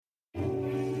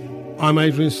I'm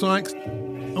Adrian Sykes,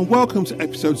 and welcome to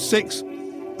episode 6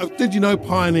 of Did You Know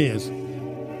Pioneers,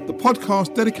 the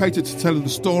podcast dedicated to telling the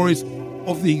stories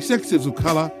of the executives of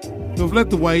colour who have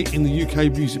led the way in the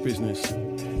UK music business.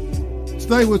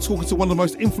 Today we're talking to one of the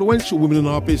most influential women in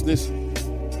our business,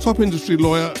 top industry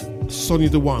lawyer Sonia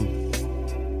Dewan.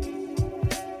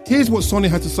 Here's what Sonia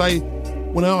had to say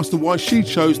when I asked her why she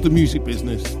chose the music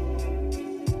business.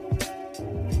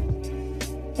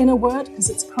 In a word,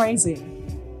 because it's crazy.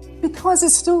 Because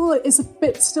it's still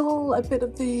a bit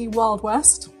of the Wild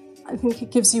West. I think it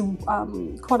gives you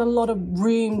quite a lot of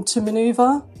room to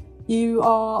manoeuvre. You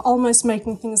are almost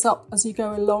making things up as you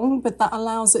go along, but that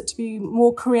allows it to be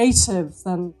more creative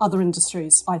than other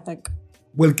industries, I think.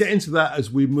 We'll get into that as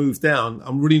we move down.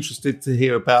 I'm really interested to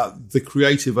hear about the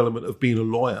creative element of being a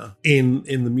lawyer in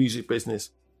the music business.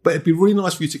 But it'd be really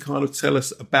nice for you to kind of tell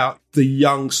us about the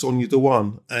young Sonia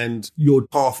Dewan and your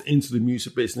path into the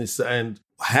music business and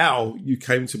how you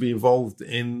came to be involved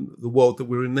in the world that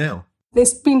we're in now.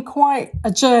 It's been quite a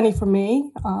journey for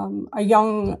me. A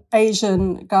young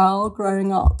Asian girl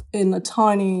growing up in a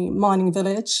tiny mining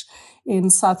village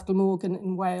in South Glamorgan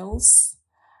in Wales,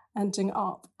 ending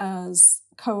up as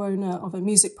co-owner of a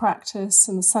music practice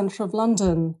in the centre of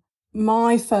London.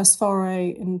 My first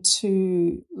foray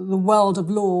into the world of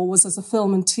law was as a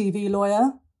film and TV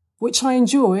lawyer, which I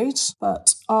enjoyed.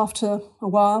 But after a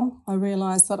while, I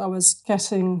realised that I was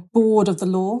getting bored of the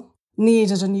law,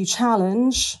 needed a new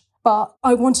challenge, but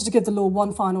I wanted to give the law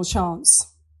one final chance.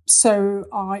 So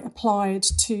I applied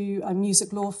to a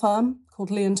music law firm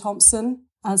called Lee & Thompson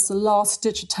as the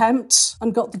last-ditch attempt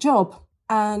and got the job.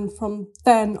 And from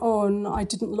then on, I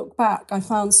didn't look back. I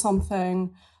found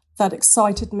something that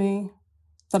excited me,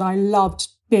 that I loved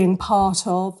being part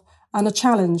of, and a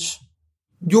challenge.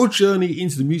 Your journey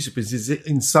into the music business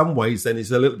in some ways then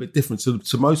is a little bit different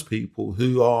to most people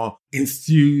who are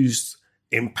enthused,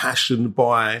 impassioned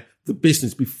by the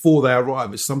business before they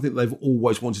arrive. It's something they've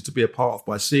always wanted to be a part of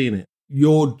by seeing it.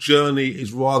 Your journey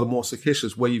is rather more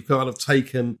circuitous, where you've kind of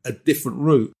taken a different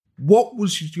route. What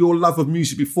was your love of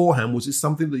music beforehand? Was it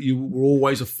something that you were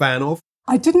always a fan of?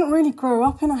 I didn't really grow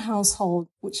up in a household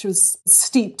which was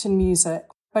steeped in music.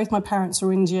 Both my parents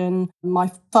are Indian.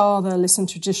 My father listened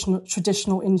to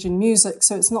traditional Indian music,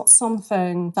 so it's not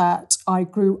something that I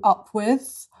grew up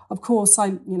with. Of course,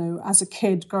 as a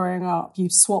kid growing up, you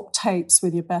swapped tapes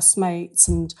with your best mates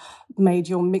and made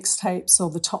your mixtapes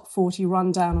or the top 40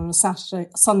 rundown on a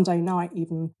Sunday night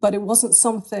even. But it wasn't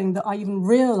something that I even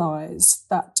realised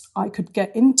that I could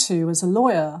get into as a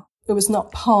lawyer. It was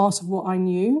not part of what I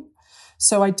knew.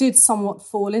 So I did somewhat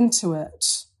fall into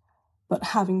it. But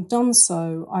having done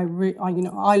so, I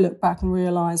look back and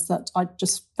realise that I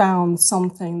just found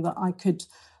something that I could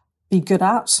be good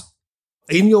at.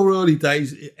 In your early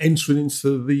days, entering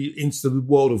into the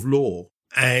world of law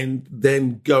and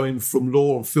then going from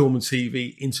law and film and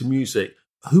TV into music,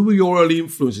 who were your early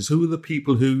influences? Who were the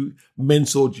people who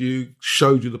mentored you,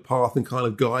 showed you the path and kind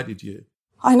of guided you?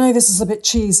 I know this is a bit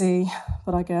cheesy,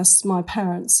 but I guess my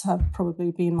parents have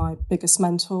probably been my biggest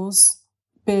mentors.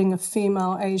 Being a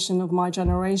female Asian of my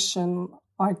generation,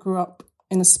 I grew up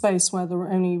in a space where there were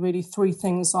only really 3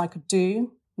 things I could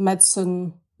do: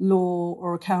 medicine, law,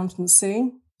 or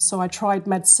accountancy. So I tried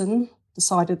medicine,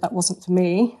 decided that wasn't for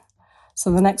me.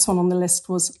 So the next one on the list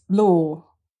was law.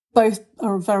 Both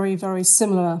are very, very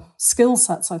similar skill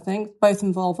sets, I think. Both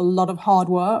involve a lot of hard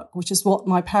work, which is what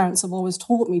my parents have always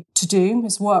taught me to do,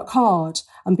 is work hard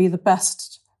and be the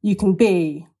best you can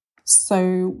be.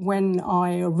 So when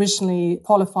I originally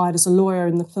qualified as a lawyer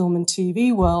in the film and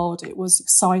TV world, it was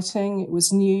exciting, it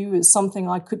was new, it's something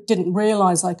I didn't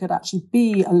realise I could actually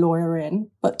be a lawyer in.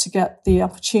 But to get the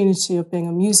opportunity of being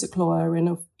a music lawyer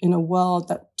in a world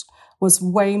that was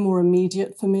way more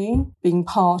immediate for me, being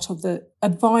part of the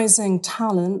advising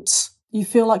talent, you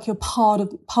feel like you're part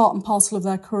and parcel of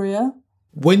their career.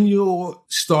 When you're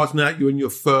starting out, you're in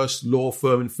your first law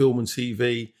firm in film and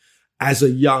TV as a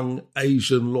young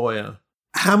Asian lawyer.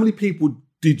 How many people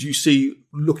did you see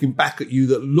looking back at you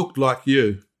that looked like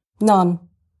you? None.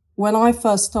 When I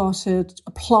first started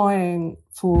applying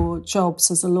for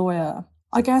jobs as a lawyer,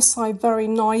 I guess I very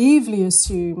naively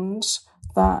assumed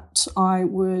that I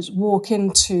would walk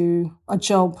into a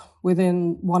job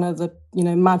within one of the,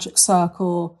 magic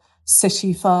circle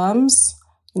city firms.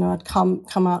 I'd come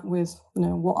out with,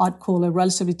 what I'd call a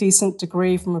relatively decent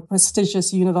degree from a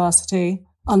prestigious university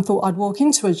and thought I'd walk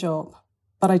into a job,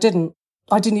 but I didn't.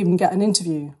 I didn't even get an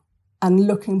interview. And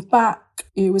looking back,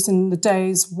 it was in the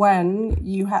days when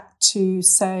you had to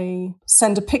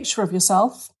send a picture of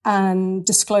yourself and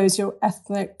disclose your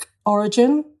ethnic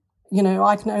origin.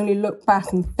 I can only look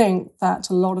back and think that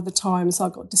a lot of the times I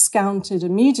got discounted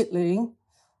immediately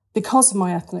because of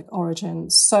my ethnic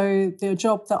origins. So the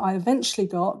job that I eventually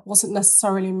got wasn't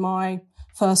necessarily my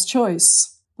first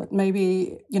choice, but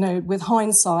maybe, with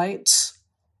hindsight,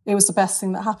 it was the best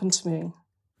thing that happened to me.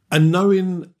 And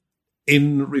knowing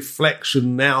in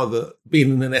reflection now that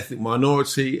being an ethnic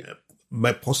minority,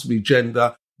 possibly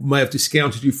gender, may have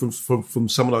discounted you from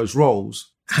some of those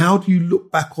roles, how do you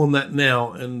look back on that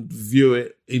now and view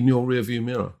it in your rearview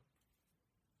mirror?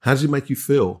 How does it make you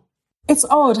feel? It's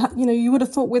odd. You would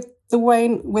have thought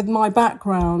with my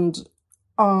background,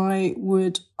 I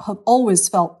would have always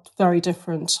felt very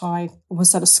different. I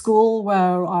was at a school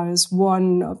where I was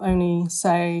one of only,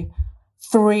 say,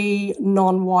 3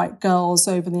 non-white girls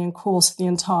over the course of the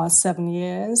entire 7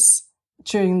 years.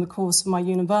 During the course of my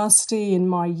university, in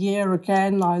my year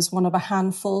again, I was one of a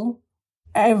handful.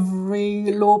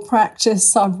 Every law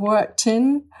practice I've worked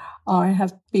in, I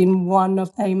have been one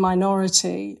of a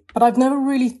minority. But I've never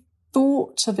really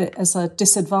thought of it as a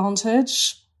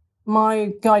disadvantage.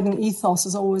 My guiding ethos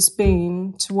has always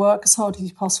been to work as hard as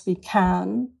you possibly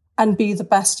can and be the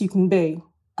best you can be.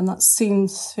 And that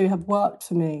seems to have worked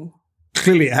for me.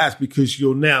 Clearly it has, because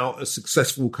you're now a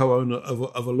successful co-owner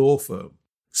of a law firm.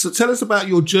 So tell us about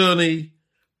your journey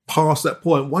past that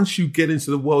point. Once you get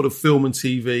into the world of film and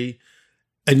TV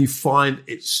and you find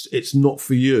it's not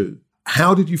for you,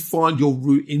 how did you find your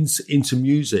route into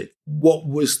music? What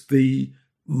was the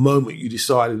moment you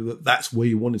decided that that's where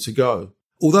you wanted to go?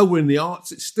 Although we're in the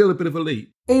arts, it's still a bit of a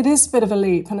leap. It is a bit of a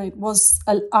leap, and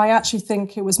I actually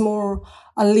think it was more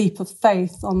a leap of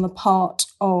faith on the part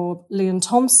of Lee and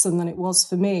Thompson than it was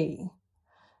for me.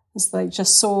 As they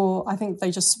just I think they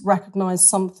just recognized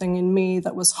something in me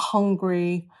that was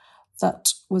hungry,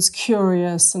 that was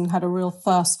curious and had a real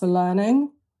thirst for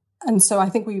learning. And so I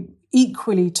think we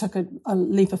equally took a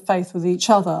leap of faith with each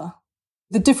other.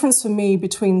 The difference for me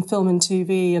between film and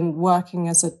TV and working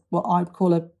as what I'd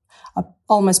call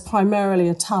almost primarily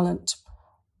a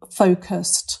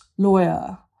talent-focused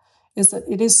lawyer is that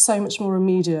it is so much more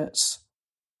immediate.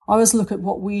 I always look at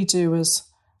what we do as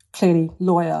clearly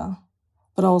lawyer,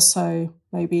 but also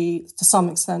maybe to some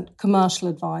extent commercial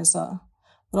advisor,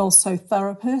 but also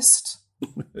therapist,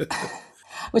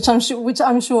 which I'm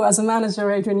sure as a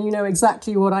manager, Adrian, you know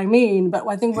exactly what I mean. But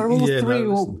I think we're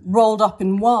all rolled up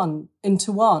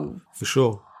into one. For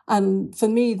sure. And for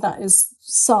me, that is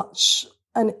such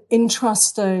an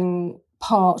interesting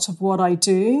part of what I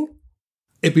do.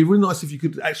 It'd be really nice if you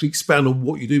could actually expand on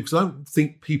what you do, because I don't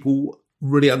think people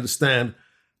really understand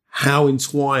how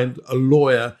entwined a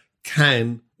lawyer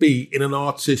can be in an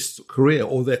artist's career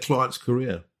or their client's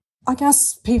career. I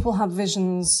guess people have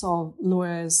visions of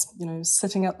lawyers,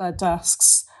 sitting at their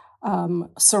desks,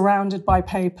 surrounded by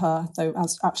paper, though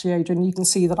as actually, Adrian, you can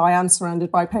see that I am surrounded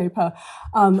by paper.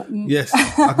 Yes,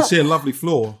 I can see a lovely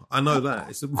floor. I know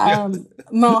that.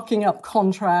 Marking up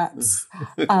contracts,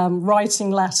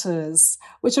 writing letters,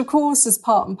 which of course is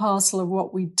part and parcel of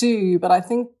what we do. But I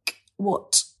think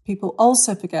what people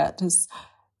also forget is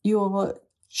you're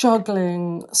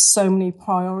juggling so many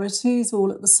priorities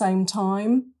all at the same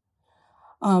time.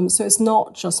 So it's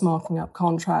not just marking up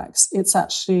contracts. It's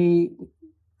actually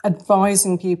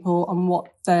advising people on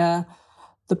what the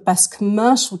best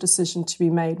commercial decision to be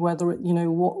made, whether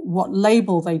what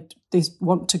label they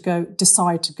want to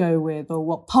decide to go with, or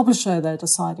what publisher they're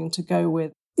deciding to go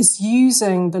with, is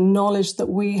using the knowledge that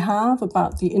we have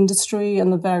about the industry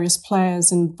and the various players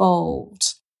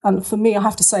involved. And for me, I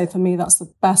have to say, that's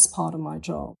the best part of my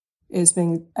job, is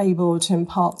being able to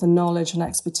impart the knowledge and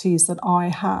expertise that I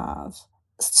have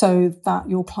so that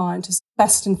your client is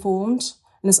best informed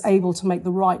and is able to make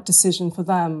the right decision for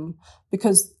them.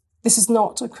 Because this is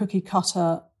not a cookie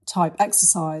cutter type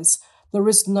exercise. There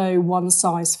is no one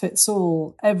size fits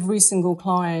all. Every single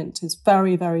client is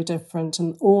very, very different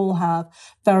and all have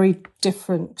very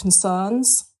different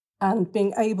concerns. And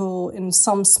being able in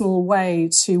some small way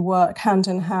to work hand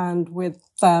in hand with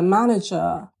their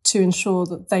manager to ensure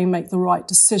that they make the right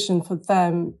decision for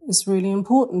them is really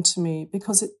important to me,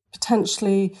 because it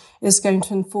potentially is going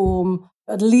to inform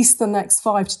at least the next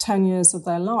 5 to 10 years of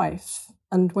their life.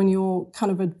 And when you're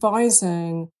kind of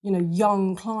advising,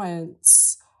 young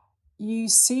clients, you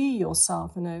see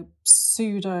yourself in a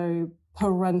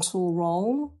pseudo-parental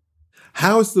role.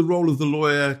 How has the role of the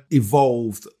lawyer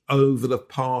evolved over the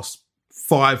past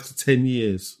 5 to 10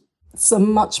 years? It's a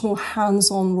much more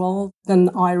hands-on role than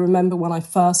I remember when I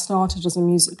first started as a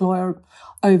music lawyer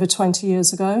over 20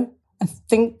 years ago. I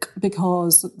think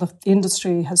because the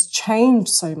industry has changed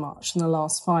so much in the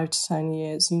last 5 to 10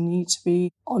 years, you need to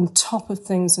be on top of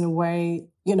things in a way,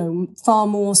 far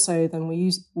more so than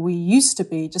we used to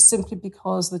be, just simply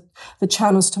because the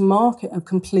channels to market have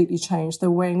completely changed. The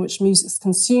way in which music is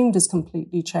consumed has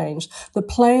completely changed. The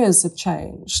players have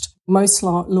changed. Most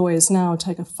lawyers now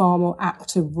take a far more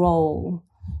active role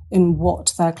in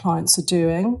what their clients are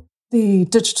doing. The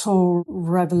digital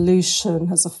revolution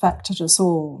has affected us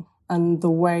all. And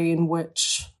the way in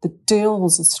which the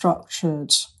deals are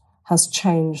structured has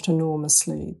changed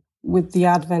enormously. With the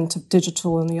advent of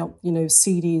digital and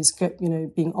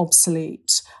CDs being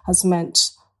obsolete has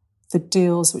meant the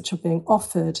deals which are being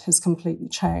offered has completely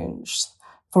changed.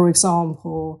 For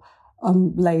example,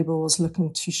 labels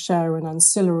looking to share in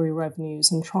ancillary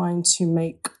revenues and trying to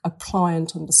make a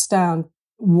client understand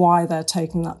why they're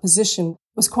taking that position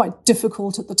was quite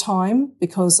difficult at the time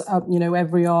because,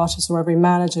 every artist or every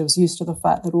manager was used to the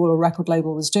fact that all a record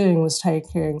label was doing was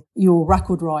taking your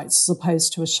record rights as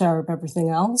opposed to a share of everything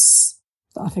else.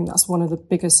 I think that's one of the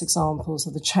biggest examples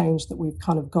of the change that we've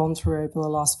kind of gone through over the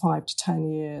last 5 to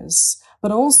 10 years.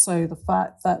 But also the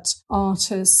fact that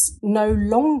artists no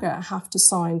longer have to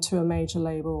sign to a major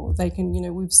label. They can,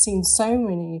 we've seen so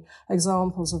many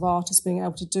examples of artists being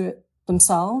able to do it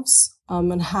themselves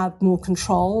and have more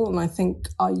control. And I think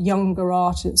our younger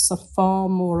artists are far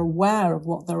more aware of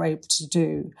what they're able to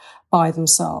do by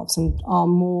themselves and are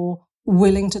more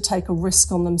willing to take a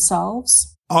risk on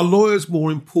themselves. Are lawyers more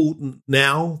important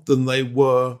now than they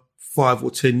were 5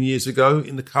 or 10 years ago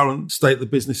in the current state the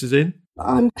business is in?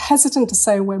 I'm hesitant to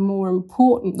say we're more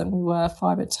important than we were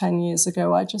 5 or 10 years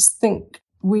ago. I just think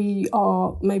we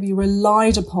are maybe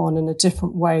relied upon in a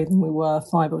different way than we were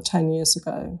 5 or 10 years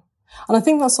ago. And I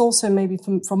think that's also maybe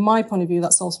from my point of view,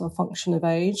 that's also a function of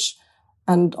age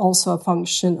and also a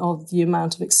function of the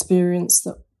amount of experience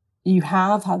that you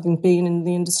have, having been in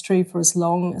the industry for as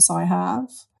long as I have.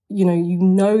 You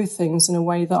know things in a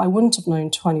way that I wouldn't have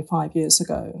known 25 years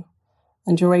ago.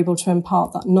 And you're able to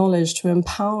impart that knowledge to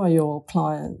empower your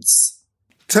clients.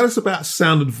 Tell us about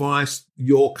Sound Advice,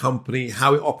 your company,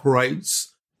 how it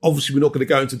operates. Obviously, we're not going to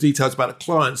go into details about the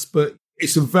clients, but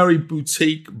it's a very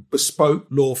boutique, bespoke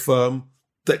law firm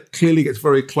that clearly gets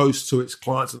very close to its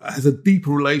clients and has a deeper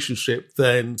relationship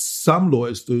than some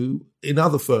lawyers do in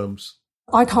other firms.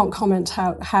 I can't comment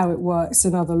how it works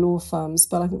in other law firms,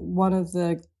 but I think one of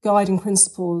the guiding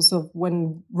principles of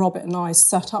when Robert and I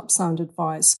set up Sound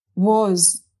Advice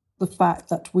was the fact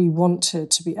that we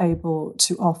wanted to be able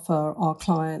to offer our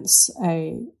clients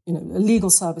a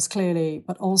legal service clearly,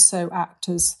 but also act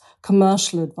as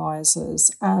commercial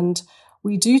advisors. And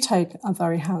we do take a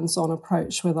very hands-on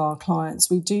approach with our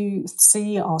clients. We do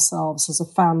see ourselves as a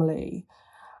family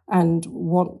and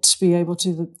want to be able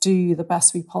to do the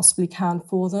best we possibly can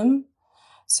for them.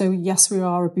 So yes, we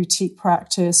are a boutique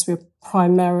practice. We're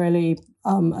primarily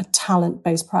a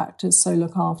talent-based practice, so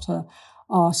look after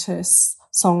artists,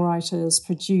 songwriters,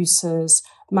 producers,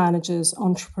 managers,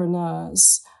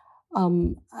 entrepreneurs.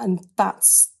 And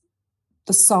that's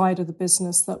the side of the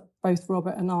business that both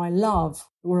Robert and I love.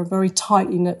 We're a very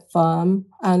tightly knit firm,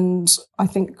 and I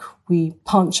think we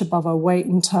punch above our weight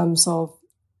in terms of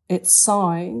its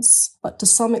size. But to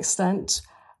some extent,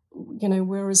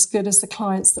 we're as good as the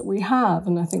clients that we have,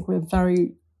 and I think we're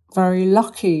very, very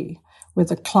lucky with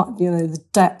the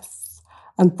depth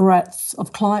and breadth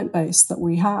of client base that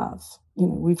we have.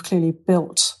 We've clearly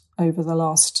built over the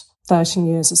last 13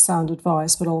 years of Sound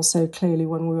Advice, but also clearly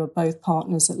when we were both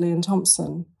partners at Lee &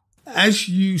 Thompson. As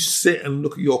you sit and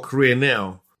look at your career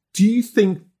now, do you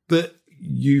think that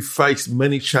you faced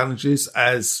many challenges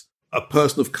as a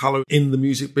person of colour in the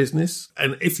music business?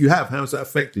 And if you have, how has that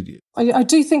affected you? I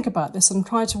do think about this and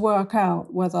try to work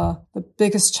out whether the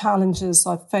biggest challenges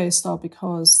I've faced are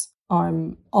because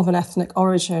I'm of an ethnic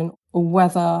origin or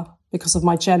whether because of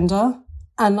my gender.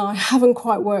 And I haven't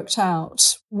quite worked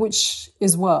out which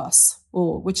is worse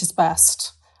or which is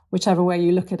best, whichever way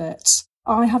you look at it.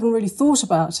 I haven't really thought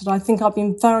about it. I think I've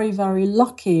been very, very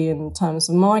lucky in terms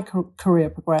of my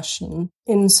career progression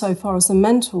insofar as the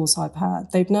mentors I've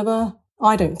had. They've never,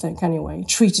 I don't think anyway,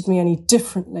 treated me any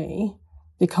differently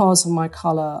because of my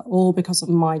colour or because of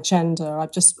my gender.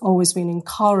 I've just always been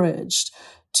encouraged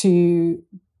to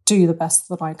do the best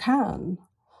that I can.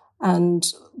 And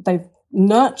they've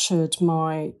nurtured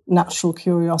my natural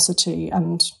curiosity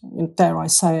and, dare I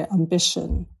say,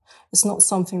 ambition. It's not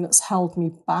something that's held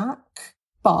me back.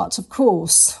 But of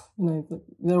course,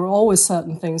 there are always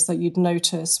certain things that you'd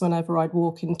notice whenever I'd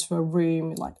walk into a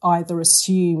room, like either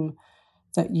assume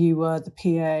that you were the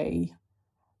PA,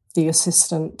 the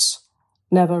assistant,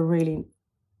 never really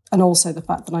And also the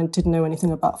fact that I didn't know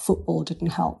anything about football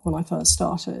didn't help when I first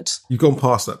started. You've gone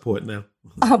past that point now.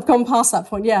 I've gone past that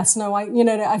point, yes. No, I've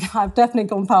definitely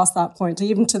gone past that point,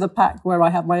 even to the fact where I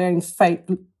have my own fake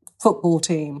football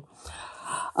team.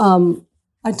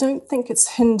 I don't think it's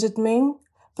hindered me,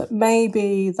 but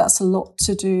maybe that's a lot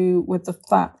to do with the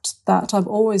fact that I've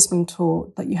always been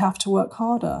taught that you have to work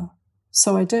harder.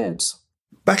 So I did.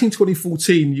 Back in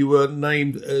 2014, you were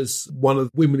named as one of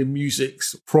women in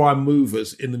music's prime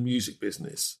movers in the music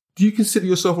business. Do you consider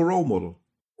yourself a role model?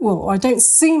 Well, I don't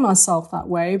see myself that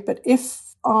way, but if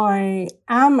I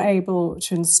am able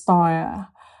to inspire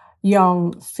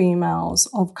young females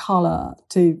of colour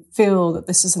to feel that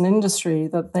this is an industry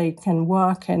that they can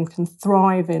work in, can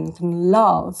thrive in, can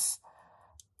love,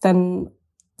 then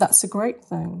that's a great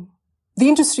thing. The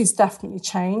industry's definitely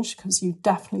changed because you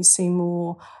definitely see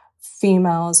more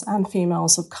females and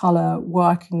females of colour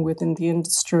working within the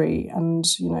industry, and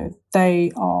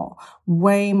they are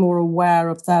way more aware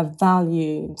of their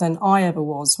value than I ever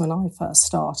was when I first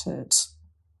started.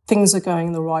 Things are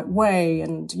going the right way,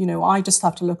 and I just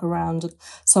have to look around at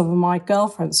some of my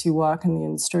girlfriends who work in the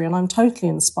industry, and I'm totally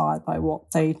inspired by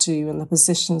what they do and the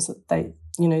positions that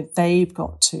they've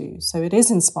got to. So it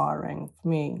is inspiring for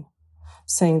me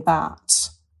seeing that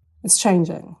it's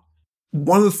changing.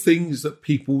 One of the things that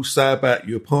people say about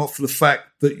you, apart from the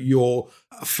fact that you're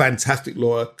a fantastic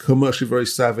lawyer, commercially very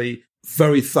savvy,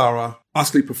 very thorough,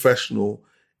 utterly professional,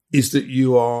 is that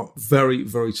you are very,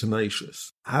 very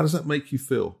tenacious. How does that make you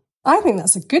feel? I think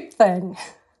that's a good thing.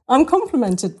 I'm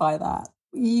complimented by that.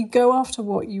 You go after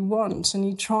what you want and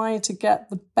you try to get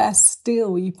the best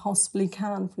deal you possibly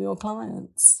can for your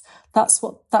clients. That's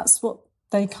what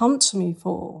they come to me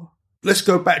for. Let's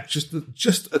go back just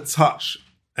a touch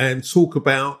and talk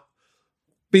about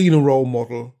being a role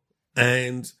model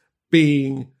and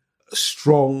being a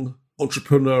strong,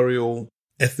 entrepreneurial,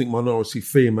 ethnic minority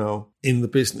female in the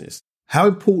business. How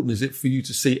important is it for you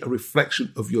to see a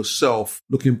reflection of yourself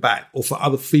looking back, or for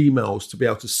other females to be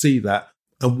able to see that?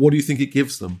 And what do you think it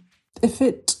gives them? If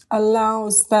it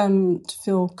allows them to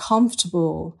feel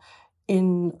comfortable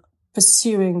in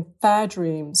pursuing their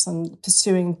dreams and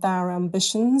pursuing their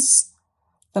ambitions,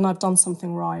 then I've done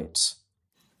something right.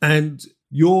 And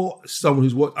you're someone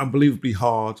who's worked unbelievably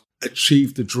hard,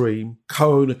 achieved a dream,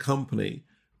 co-own a company.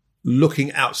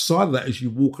 Looking outside of that as you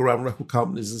walk around record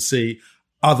companies and see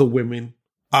other women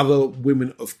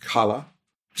of colour,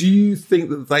 do you think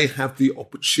that they have the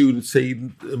opportunity,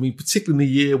 particularly in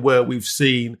a year where we've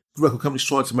seen record companies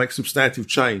trying to make substantive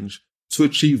change, to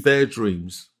achieve their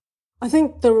dreams? I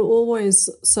think there are always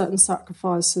certain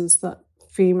sacrifices that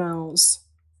females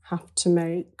have to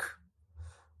make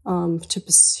to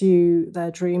pursue their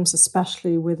dreams,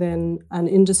 especially within an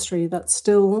industry that's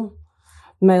still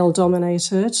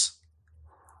male-dominated.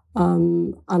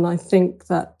 And I think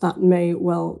that may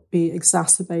well be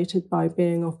exacerbated by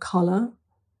being of colour.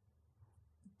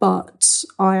 But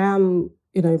I am,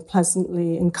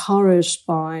 pleasantly encouraged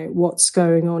by what's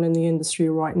going on in the industry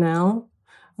right now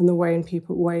and the way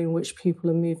in which people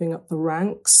are moving up the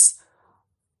ranks.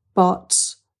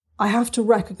 But I have to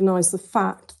recognise the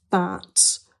fact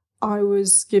that I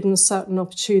was given certain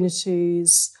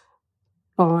opportunities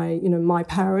by, my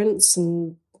parents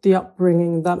and the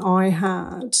upbringing that I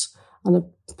had, and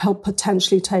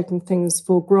potentially taking things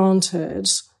for granted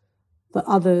that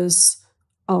others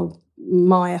of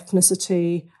my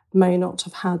ethnicity may not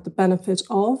have had the benefit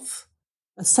of.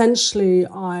 Essentially,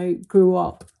 I grew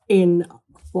up in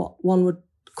what one would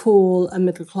call a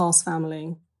middle-class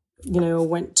family. I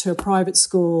went to a private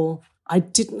school. I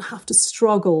didn't have to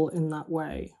struggle in that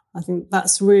way. I think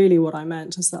that's really what I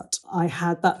meant, is that I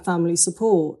had that family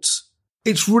support.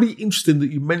 It's really interesting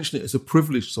that you mention it as a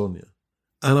privilege, Sonia.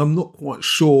 And I'm not quite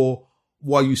sure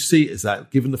why you see it as that,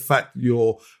 given the fact that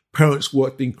your parents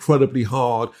worked incredibly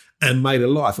hard and made a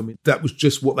life. That was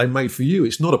just what they made for you.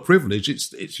 It's not a privilege,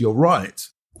 it's your right.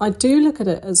 I do look at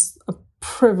it as a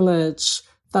privilege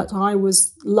that I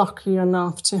was lucky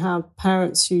enough to have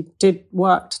parents who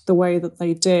worked the way that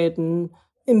they did and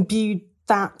imbued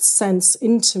that sense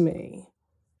into me.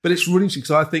 But it's really interesting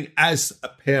because I think as a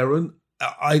parent,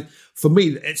 for me,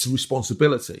 it's a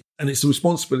responsibility. And it's a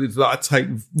responsibility that I take,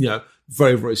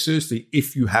 very, very seriously.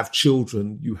 If you have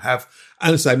children, you have,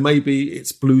 and I say, maybe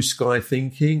it's blue sky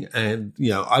thinking. And,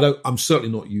 I'm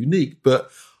certainly not unique,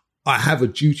 but I have a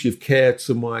duty of care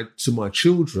to my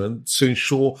children to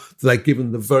ensure that they're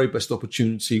given the very best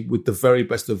opportunity with the very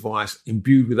best advice,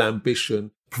 imbued with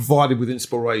ambition, provided with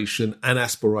inspiration and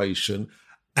aspiration.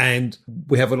 And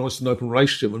we have an honest and open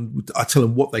relationship, and I tell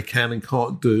them what they can and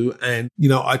can't do. And,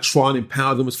 I try and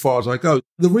empower them as far as I go.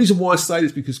 The reason why I say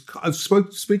this is because I've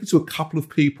speaking to a couple of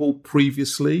people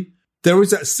previously. There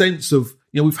is that sense of,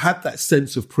 we've had that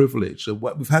sense of privilege.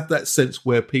 We've had that sense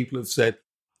where people have said,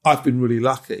 I've been really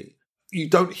lucky. You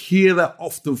don't hear that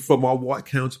often from our white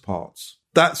counterparts.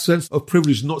 That sense of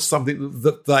privilege is not something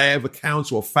that they ever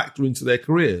counter or factor into their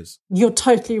careers. You're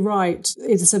totally right.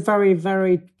 It is a very,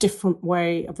 very different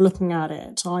way of looking at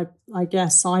it. I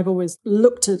guess I've always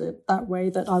looked at it that way,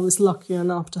 that I was lucky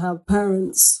enough to have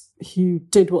parents who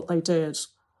did what they did.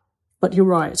 But you're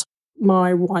right.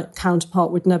 My white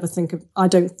counterpart would never I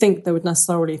don't think they would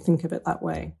necessarily think of it that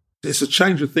way. It's a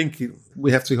change of thinking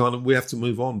we have to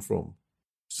move on from.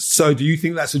 So do you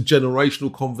think that's a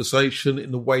generational conversation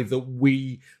in the way that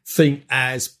we think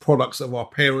as products of our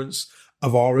parents,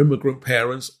 of our immigrant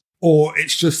parents, or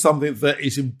it's just something that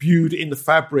is imbued in the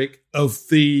fabric of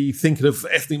the thinking of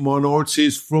ethnic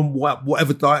minorities from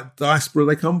whatever diaspora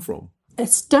they come from?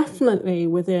 It's definitely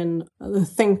within the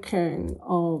thinking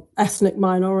of ethnic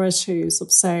minorities of,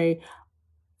 say,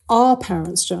 our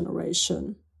parents'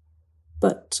 generation.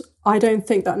 But I don't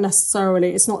think that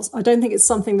necessarily, I don't think it's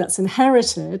something that's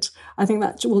inherited. I think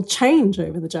that will change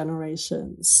over the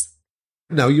generations.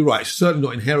 No, you're right. It's certainly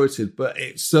not inherited, but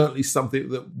it's certainly something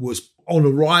that was, on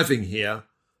arriving here,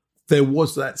 there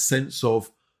was that sense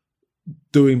of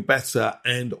doing better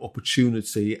and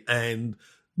opportunity and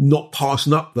not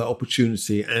passing up that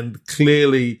opportunity. And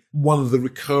clearly one of the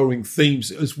recurring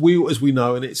themes, as we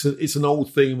know, and it's an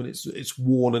old theme and it's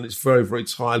worn and it's very, very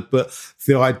tired, but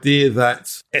the idea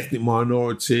that ethnic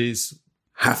minorities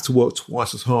have to work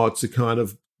twice as hard to kind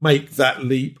of make that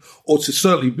leap, or to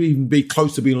certainly even be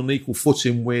close to being on equal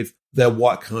footing with their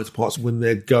white counterparts when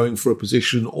they're going for a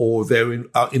position or they're in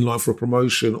line for a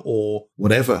promotion or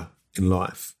whatever in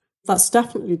life. That's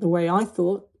definitely the way I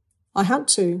thought. I had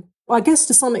to. I guess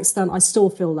to some extent, I still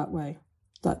feel that way,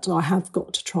 that I have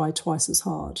got to try twice as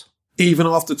hard. Even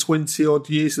after 20 odd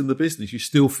years in the business, you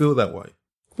still feel that way?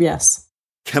 Yes.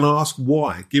 Can I ask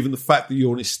why, given the fact that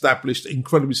you're an established,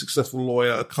 incredibly successful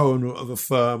lawyer, a co-owner of a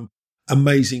firm,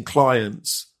 amazing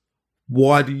clients,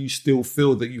 why do you still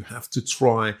feel that you have to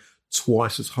try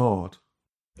twice as hard?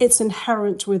 It's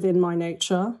inherent within my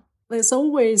nature. There's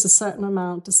always a certain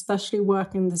amount, especially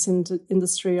working in this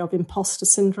industry, of imposter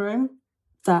syndrome,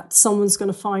 that someone's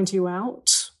going to find you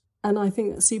out. And I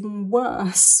think that's even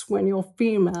worse when you're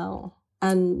female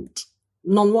and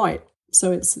non-white.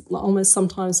 So it's almost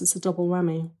sometimes it's a double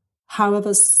whammy.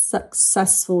 However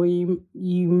successful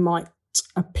you might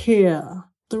appear,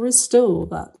 there is still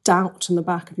that doubt in the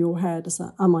back of your head, is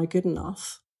that, am I good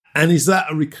enough? And is that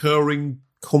a recurring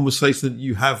conversation that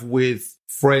you have with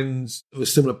friends of a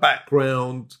similar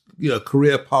background,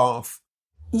 career path?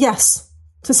 Yes.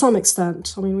 To some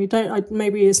extent. I mean,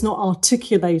 maybe it's not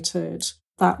articulated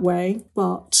that way,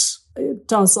 but it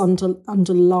does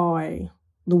underlie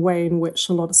the way in which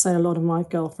a lot of my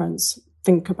girlfriends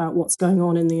think about what's going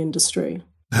on in the industry.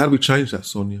 How do we change that,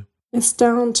 Sonia? It's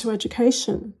down to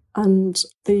education and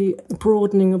the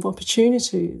broadening of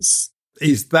opportunities.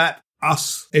 Is that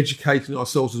us educating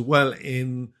ourselves as well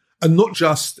and not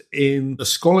just in a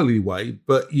scholarly way,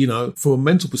 but, from a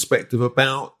mental perspective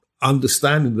about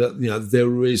understanding that,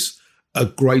 there is a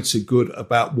greater good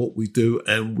about what we do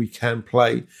and we can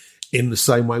play in the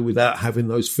same way without having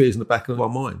those fears in the back of our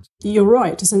mind. You're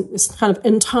right. It's kind of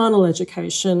internal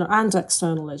education and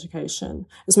external education.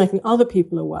 It's making other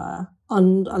people aware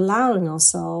and allowing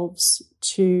ourselves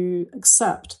to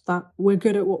accept that we're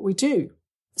good at what we do.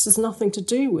 This has nothing to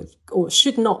do with, or it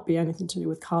should not be anything to do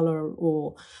with colour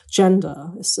or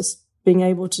gender. It's just being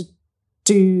able to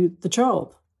do the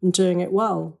job and doing it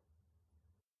well.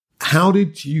 How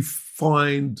did you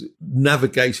find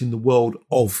navigating the world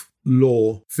of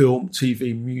law, film,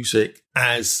 TV, music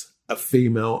as a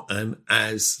female and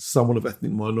as someone of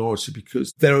ethnic minority?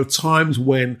 Because there are times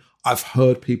when I've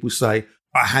heard people say,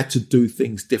 I had to do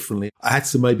things differently. I had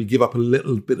to maybe give up a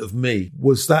little bit of me.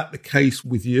 Was that the case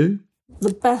with you?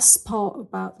 The best part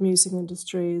about the music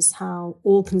industry is how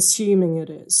all-consuming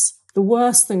it is. The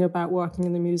worst thing about working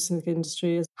in the music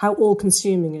industry is how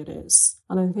all-consuming it is.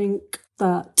 And I think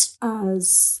that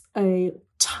as a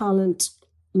talent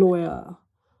lawyer,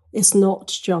 it's not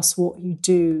just what you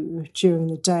do during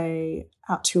the day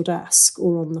at your desk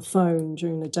or on the phone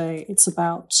during the day. It's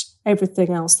about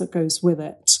everything else that goes with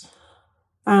it,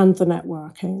 and the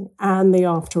networking and the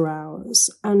after hours.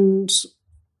 And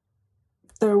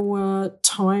there were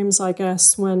times, I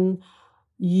guess, when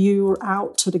you're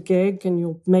out at a gig and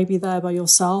you're maybe there by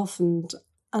yourself, and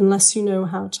unless you know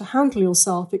how to handle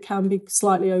yourself, it can be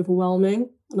slightly overwhelming.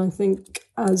 And I think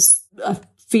as a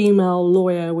female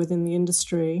lawyer within the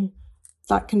industry,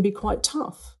 that can be quite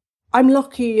tough. I'm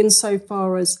lucky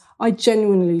insofar as I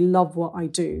genuinely love what I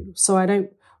do. So I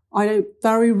don't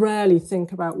very rarely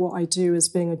think about what I do as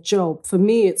being a job. For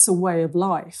me, it's a way of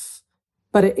life,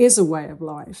 but it is a way of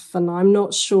life. And I'm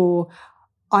not sure,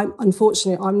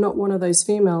 unfortunately, I'm not one of those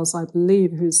females, I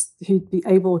believe, who'd be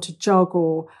able to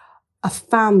juggle a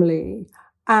family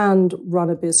and run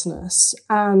a business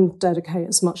and dedicate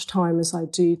as much time as I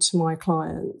do to my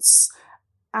clients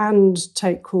and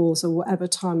take calls at whatever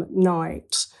time at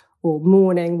night or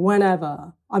morning,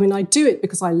 whenever. I mean, I do it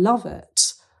because I love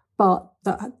it, but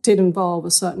that did involve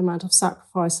a certain amount of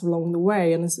sacrifice along the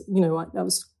way. And, that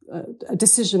was a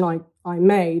decision I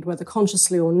made, whether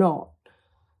consciously or not,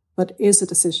 but is a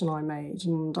decision I made.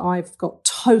 And I've got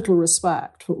total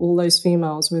respect for all those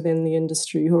females within the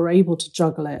industry who are able to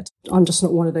juggle it. I'm just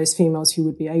not one of those females who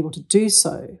would be able to do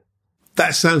so.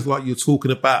 That sounds like you're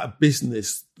talking about a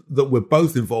business that we're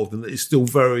both involved in that is still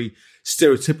very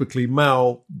stereotypically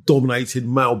male-dominated,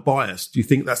 male-biased. Do you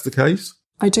think that's the case?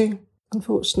 I do,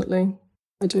 unfortunately.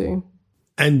 I do.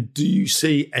 And do you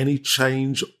see any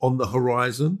change on the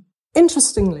horizon?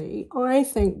 Interestingly, I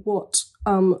think what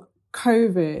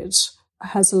COVID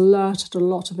has alerted a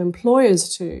lot of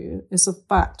employers to is the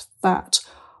fact that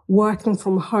working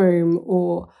from home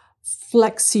or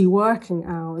flexi working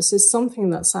hours is something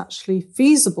that's actually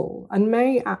feasible and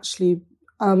may actually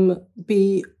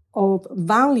be of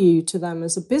value to them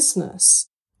as a business.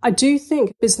 I do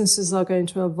think businesses are going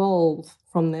to evolve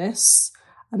from this,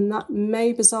 and that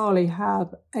may bizarrely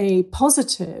have a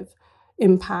positive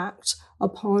impact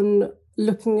upon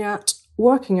looking at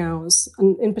working hours,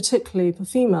 and in particularly for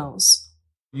females.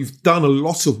 You've done a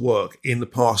lot of work in the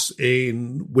past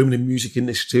in women in music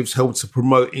initiatives, helping to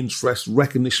promote interest,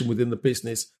 recognition within the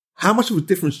business. How much of a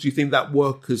difference do you think that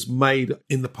work has made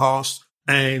in the past?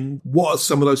 And what are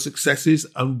some of those successes?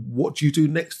 And what do you do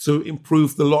next to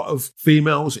improve the lot of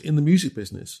females in the music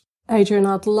business? Adrian,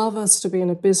 I'd love us to be in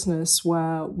a business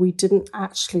where we didn't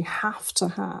actually have to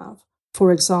have,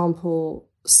 for example,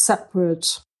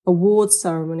 separate award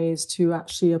ceremonies to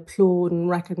actually applaud and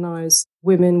recognise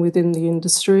women within the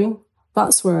industry.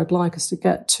 That's where I'd like us to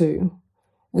get to,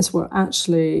 is where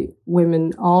actually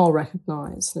women are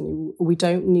recognised, and we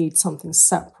don't need something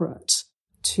separate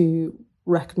to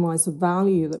recognise the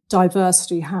value that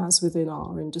diversity has within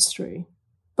our industry.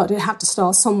 But it had to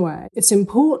start somewhere. It's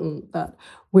important that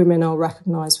women are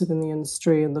recognised within the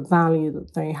industry and the value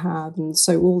that they have. And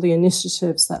so all the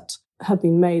initiatives that have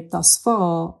been made thus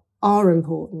far are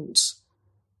important,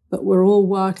 but we're all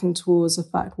working towards the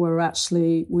fact where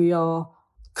we are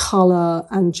colour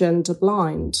and gender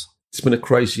blind. It's been a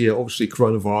crazy year. Obviously,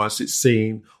 coronavirus, it's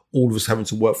seen all of us having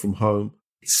to work from home.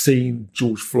 It's seen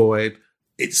George Floyd.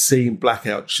 It's seen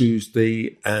Blackout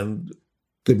Tuesday and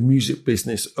the music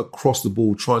business across the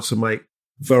board trying to make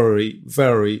very,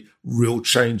 very real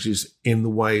changes in the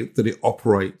way that it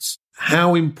operates.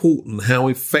 How important, how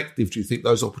effective do you think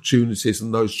those opportunities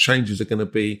and those changes are going to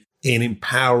be in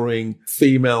empowering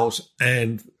females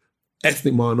and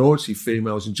ethnic minority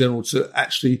females in general to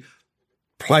actually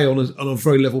play on a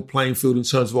very level playing field in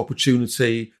terms of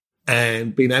opportunity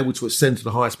and being able to ascend to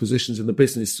the highest positions in the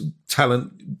business,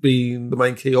 talent being the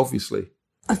main key, obviously?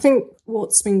 I think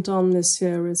what's been done this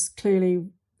year is clearly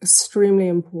extremely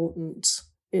important.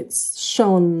 It's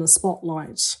shone the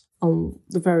spotlight on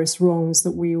the various wrongs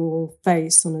that we all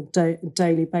face on a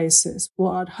daily basis.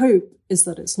 What I'd hope is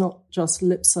that it's not just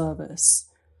lip service,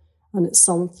 and it's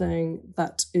something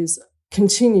that is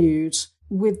continued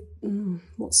with,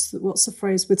 what's the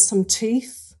phrase, with some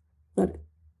teeth, that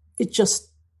it just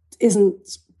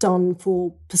isn't done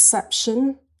for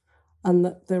perception, and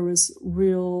that there is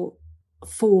real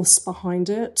force behind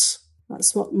it.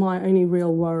 That's what my only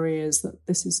real worry is, that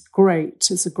this is great.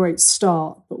 It's a great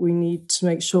start, but we need to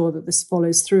make sure that this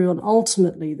follows through. And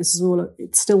ultimately,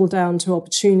 it's still down to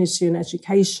opportunity and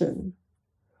education,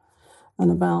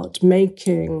 and about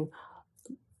making,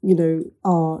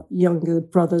 our younger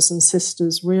brothers and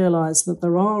sisters realise that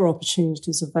there are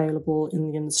opportunities available in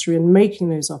the industry, and making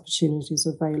those opportunities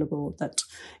available, that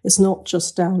it's not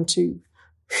just down to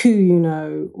who you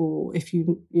know, or if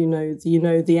you know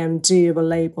the MD of a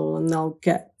label and they'll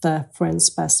get their friend's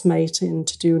best mate in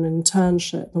to do an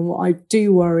internship. And what I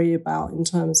do worry about in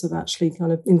terms of actually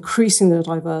kind of increasing the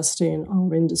diversity in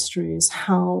our industry is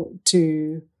how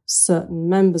do certain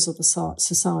members of the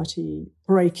society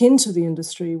break into the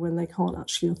industry when they can't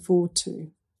actually afford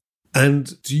to.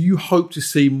 And do you hope to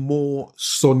see more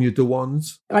Sonia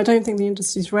Dewans? I don't think the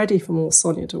industry's ready for more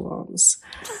Sonia Dewans.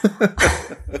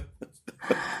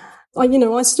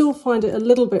 I still find it a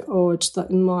little bit odd that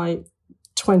in my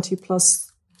 20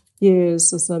 plus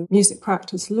years as a music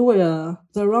practice lawyer,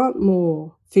 there aren't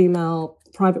more female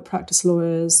private practice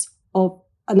lawyers of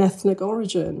an ethnic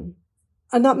origin.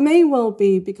 And that may well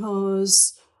be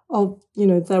because of,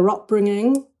 their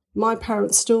upbringing. My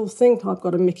parents still think I've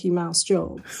got a Mickey Mouse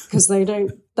job because they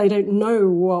don't know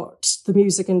what the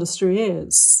music industry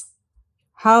is.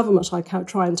 However much I can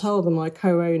try and tell them I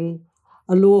co-own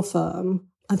a law firm,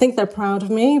 I think they're proud of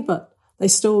me, but they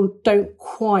still don't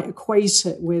quite equate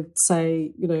it with,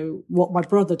 say, what my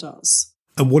brother does.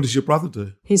 And what does your brother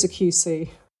do? He's a QC.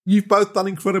 You've both done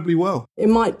incredibly well. It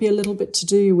might be a little bit to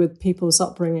do with people's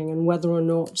upbringing and whether or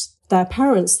not their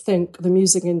parents think the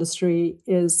music industry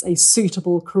is a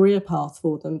suitable career path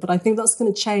for them. But I think that's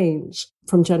going to change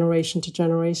from generation to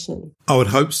generation. I would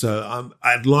hope so.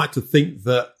 I'd like to think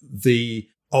that the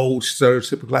old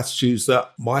stereotypical attitudes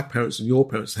that my parents and your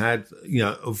parents had,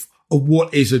 of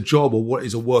what is a job or what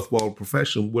is a worthwhile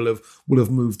profession will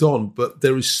have moved on. But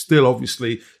there is still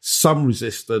obviously some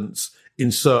resistance in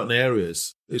certain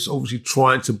areas. It's obviously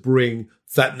trying to bring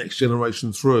that next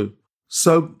generation through.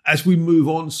 So as we move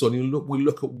on, Sonia, we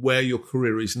look at where your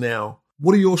career is now.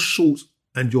 What are your short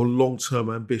and your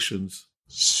long-term ambitions?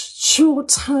 Short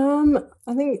term,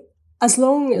 I think as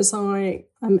long as I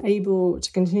am able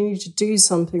to continue to do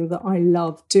something that I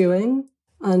love doing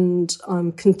and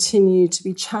I'm continue to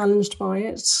be challenged by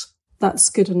it, that's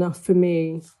good enough for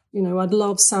me. I'd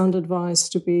love Sound Advice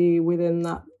to be within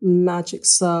that magic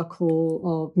circle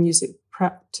of music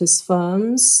practice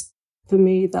firms. For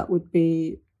me, that would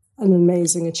be an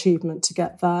amazing achievement to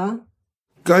get there.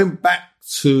 Going back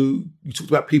to, you talked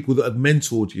about people that had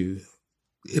mentored you.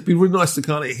 It'd be really nice to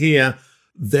kind of hear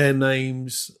their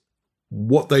names,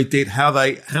 what they did, how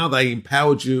they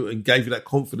empowered you and gave you that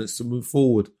confidence to move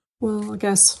forward. Well, I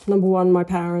guess number one, my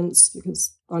parents,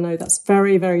 because I know that's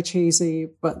very, very cheesy,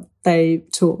 but they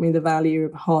taught me the value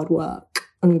of hard work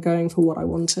and going for what I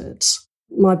wanted.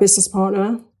 My business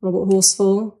partner, Robert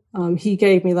Horsfall, he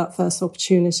gave me that first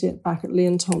opportunity back at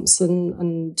Lee & Thompson.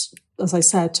 And as I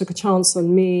said, took a chance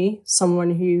on me,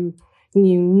 someone who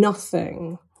knew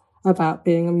nothing about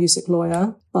being a music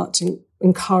lawyer, but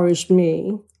encouraged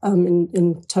me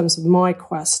in terms of my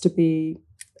quest to be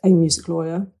a music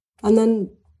lawyer. And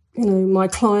then, my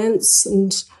clients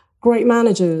and great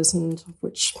managers, and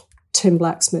which Tim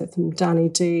Blacksmith and Danny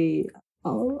D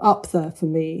are up there for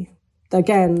me.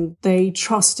 Again, they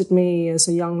trusted me as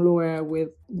a young lawyer with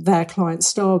their client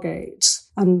Stargate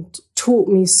and taught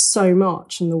me so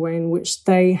much in the way in which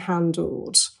they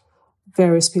handled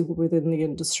various people within the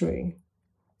industry.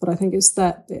 But I think it's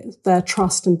their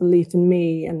trust and belief in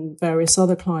me and various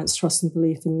other clients' trust and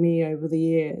belief in me over the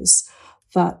years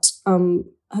that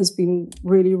has been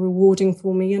really rewarding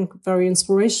for me and very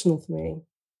inspirational for me.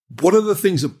 What are the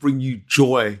things that bring you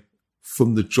joy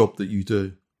from the job that you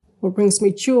do? What brings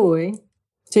me joy?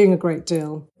 Doing a great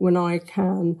deal. When I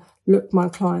can look my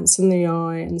clients in the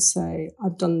eye and say,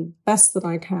 I've done the best that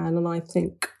I can, and I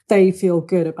think they feel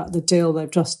good about the deal they're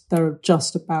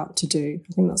just about to do.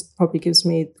 I think that probably gives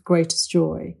me the greatest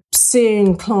joy.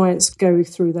 Seeing clients go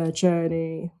through their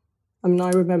journey. I mean, I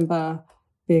remember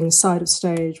being side of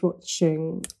stage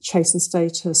watching Chase and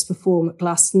Status perform at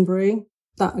Glastonbury.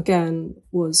 That, again,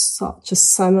 was such a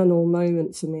seminal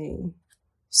moment for me.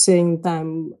 Seeing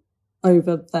them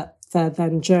over their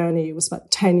then journey. It was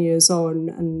about 10 years on,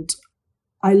 and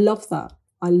I love that.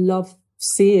 I love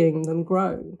seeing them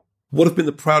grow. What have been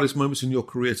the proudest moments in your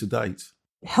career to date?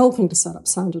 Helping to set up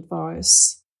Sound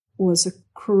Advice was a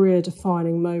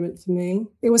career-defining moment for me.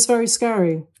 It was very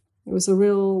scary. It was a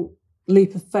real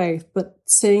leap of faith, but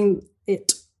seeing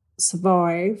it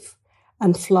survive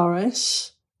and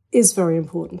flourish is very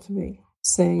important for me.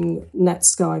 Seeing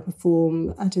Netsky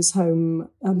perform at his home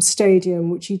stadium,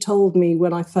 which he told me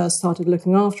when I first started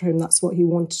looking after him, that's what he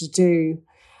wanted to do.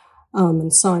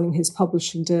 And signing his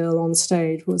publishing deal on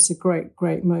stage was a great,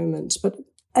 great moment. But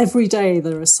every day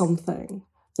there is something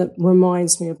that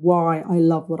reminds me of why I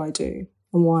love what I do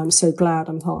and why I'm so glad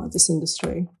I'm part of this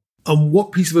industry. And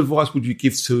what piece of advice would you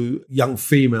give to young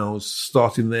females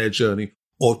starting their journey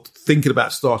or thinking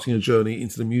about starting a journey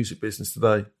into the music business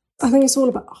today? I think it's all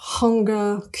about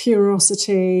hunger,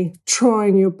 curiosity,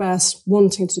 trying your best,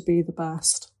 wanting to be the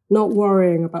best, not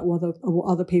worrying about what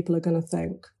other people are going to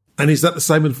think. And is that the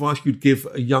same advice you'd give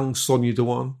a young Sonia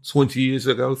Dewan 20 years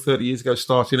ago, 30 years ago,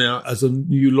 starting out as a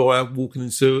new lawyer walking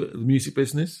into the music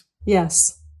business?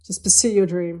 Yes, just pursue your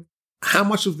dream. How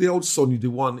much of the old Sonia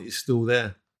Dewan is still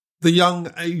there? The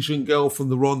young Asian girl from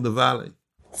the Rhondda Valley?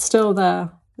 Still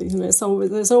there. There's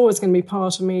always going to be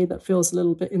part of me that feels a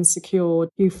little bit insecure,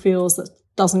 who feels that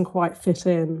doesn't quite fit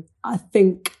in. I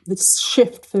think the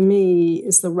shift for me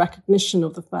is the recognition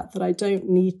of the fact that I don't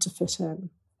need to fit in.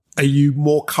 Are you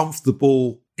more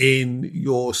comfortable in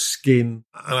your skin,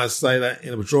 and I say that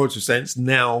in a pejorative sense,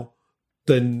 now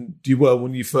than you were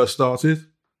when you first started?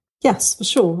 Yes, for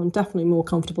sure. I'm definitely more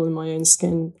comfortable in my own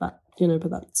skin. But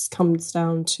that comes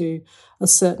down to a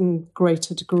certain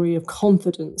greater degree of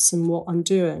confidence in what I'm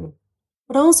doing.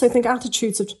 But I also think the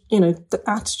attitudes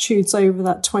over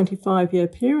that 25-year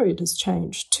period has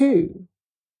changed too.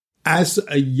 As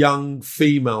a young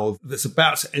female that's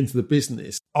about to enter the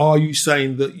business, are you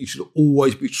saying that you should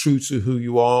always be true to who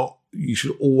you are? You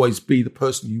should always be the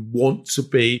person you want to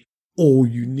be, or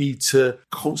you need to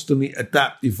constantly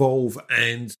adapt, evolve,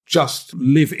 and just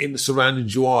live in the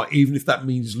surroundings you are, even if that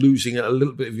means losing a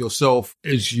little bit of yourself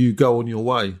as you go on your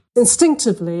way?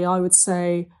 Instinctively, I would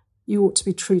say you ought to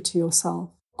be true to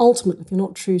yourself. Ultimately, if you're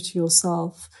not true to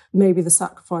yourself, maybe the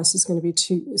sacrifice is going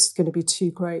to be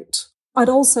too great. I'd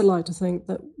also like to think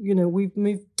that, we've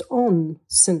moved on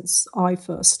since I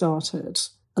first started.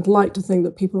 I'd like to think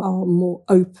that people are more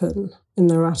open in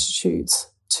their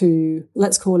attitudes to,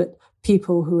 let's call it,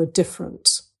 people who are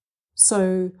different.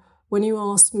 So when you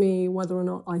ask me whether or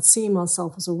not I see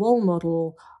myself as a role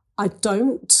model, I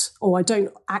don't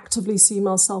actively see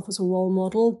myself as a role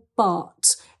model,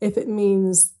 but if it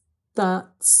means that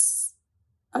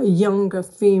a younger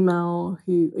female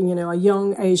a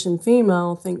young Asian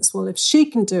female thinks, well, if she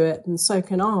can do it, then so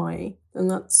can I, then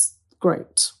that's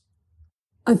great.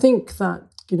 I think that,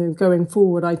 going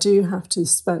forward, I do have to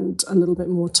spend a little bit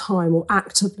more time, or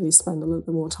actively spend a little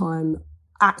bit more time,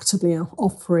 actively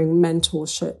offering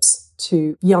mentorships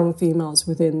to young females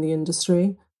within the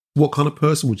industry. What kind of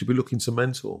person would you be looking to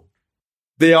mentor?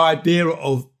 The idea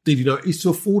of Did You Know is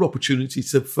to afford opportunity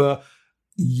for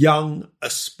young,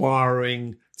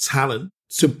 aspiring talent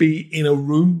to be in a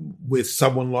room with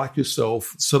someone like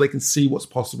yourself so they can see what's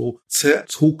possible, to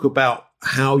talk about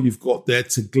how you've got there,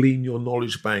 to glean your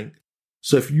knowledge bank.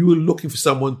 So if you were looking for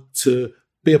someone to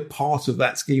be a part of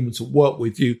that scheme and to work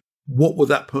with you, what would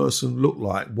that person look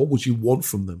like? What would you want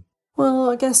from them? Well,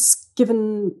 I guess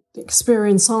given the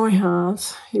experience I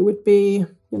have, it would be,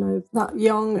 that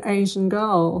young Asian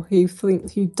girl who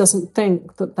doesn't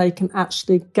think that they can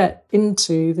actually get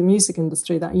into the music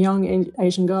industry, that young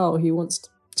Asian girl who wants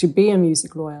to be a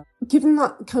music lawyer. Given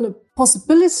that kind of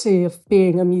possibility of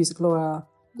being a music lawyer,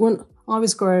 when I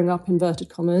was growing up, inverted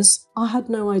commas, I had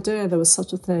no idea there was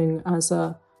such a thing as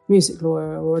a music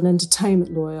lawyer or an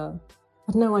entertainment lawyer.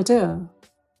 I had no idea.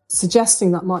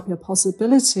 Suggesting that might be a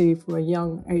possibility for a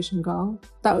young Asian girl,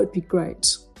 that would be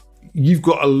great. You've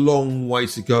got a long way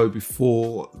to go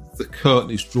before the curtain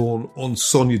is drawn on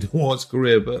Sonia Dewan's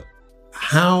career, but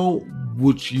how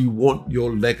would you want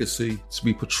your legacy to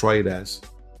be portrayed as?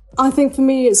 I think for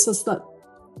me, it's just that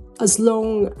as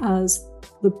long as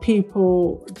the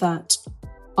people that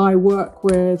I work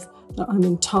with, that I'm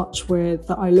in touch with,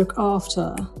 that I look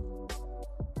after,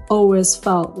 always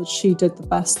felt that she did the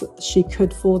best that she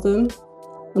could for them,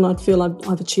 and I'd feel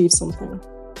I've achieved something.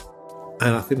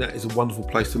 And I think that is a wonderful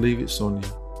place to leave it, Sonia.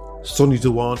 Sonia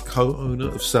Dewan, co-owner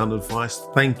of Sound Advice,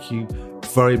 thank you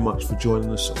very much for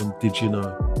joining us on Did You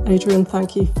Know? Adrian,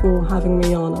 thank you for having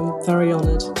me on. I'm very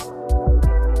honoured.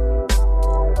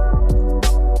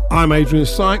 I'm Adrian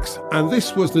Sykes, and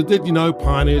this was the Did You Know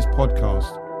Pioneers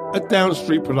podcast, a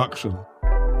Downstreet production.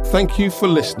 Thank you for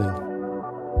listening.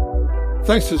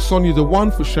 Thanks to Sonia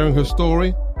Dewan for sharing her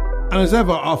story. And as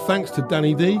ever, our thanks to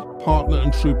Danny D, partner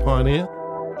and true pioneer,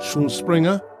 Sean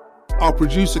Springer, our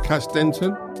producer Cass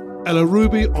Denton, Ella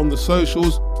Ruby on the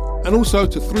socials, and also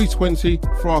to 320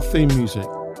 for our theme music.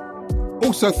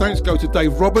 Also thanks go to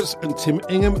Dave Roberts and Tim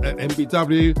Ingham at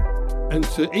MBW, and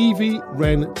to Evie,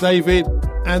 Ren, David,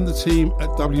 and the team at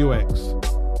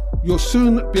WX. You'll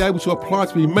soon be able to apply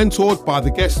to be mentored by the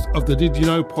guests of the Did You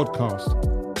Know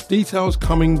podcast. Details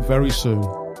coming very soon.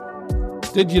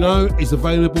 Did You Know is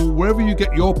available wherever you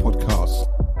get your podcasts.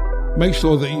 Make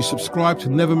sure that you subscribe to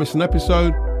never miss an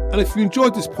episode. And if you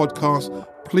enjoyed this podcast,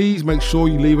 please make sure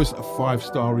you leave us a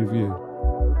 5-star review.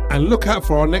 And look out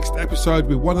for our next episode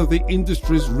with one of the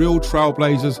industry's real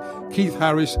trailblazers, Keith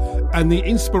Harris, and the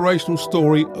inspirational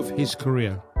story of his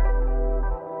career.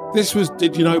 This was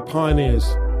Did You Know Pioneers.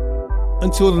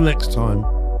 Until the next time.